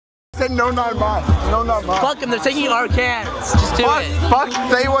said no, not mine. No, not mine. Fuck them, they're taking our cans. Just do it. Fuck,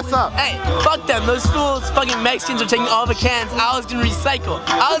 say what's up. Hey, fuck them. Those fools, fucking Mexicans are taking all the cans. I was gonna recycle.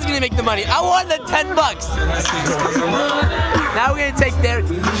 I was gonna make the money. I wanted the 10 bucks. Now we're gonna take their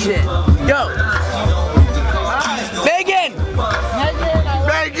shit. Go. Megan!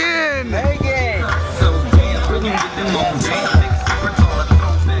 Megan! Megan!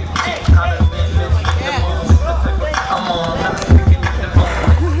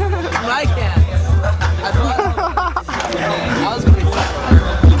 My cans. I was gonna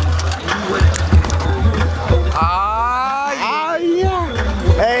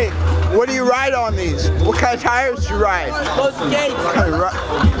Hey, what do you ride on these? What kind of tires do you ride? Those gates. What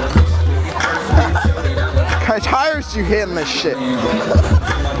kind of tires do you hit in this shit?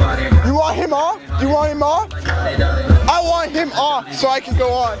 You want him off? Do you want him off? I want him off so I can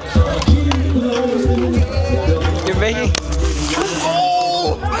go on. You're making...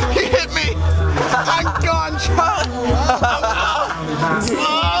 Oh! He hit me! I'm gone, John!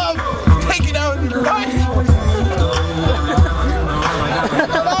 Take it out of your life!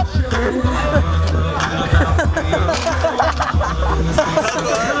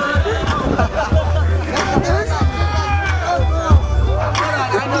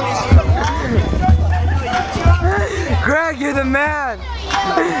 Greg, you're the man!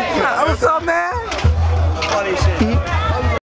 I'm so mad! Funny shit.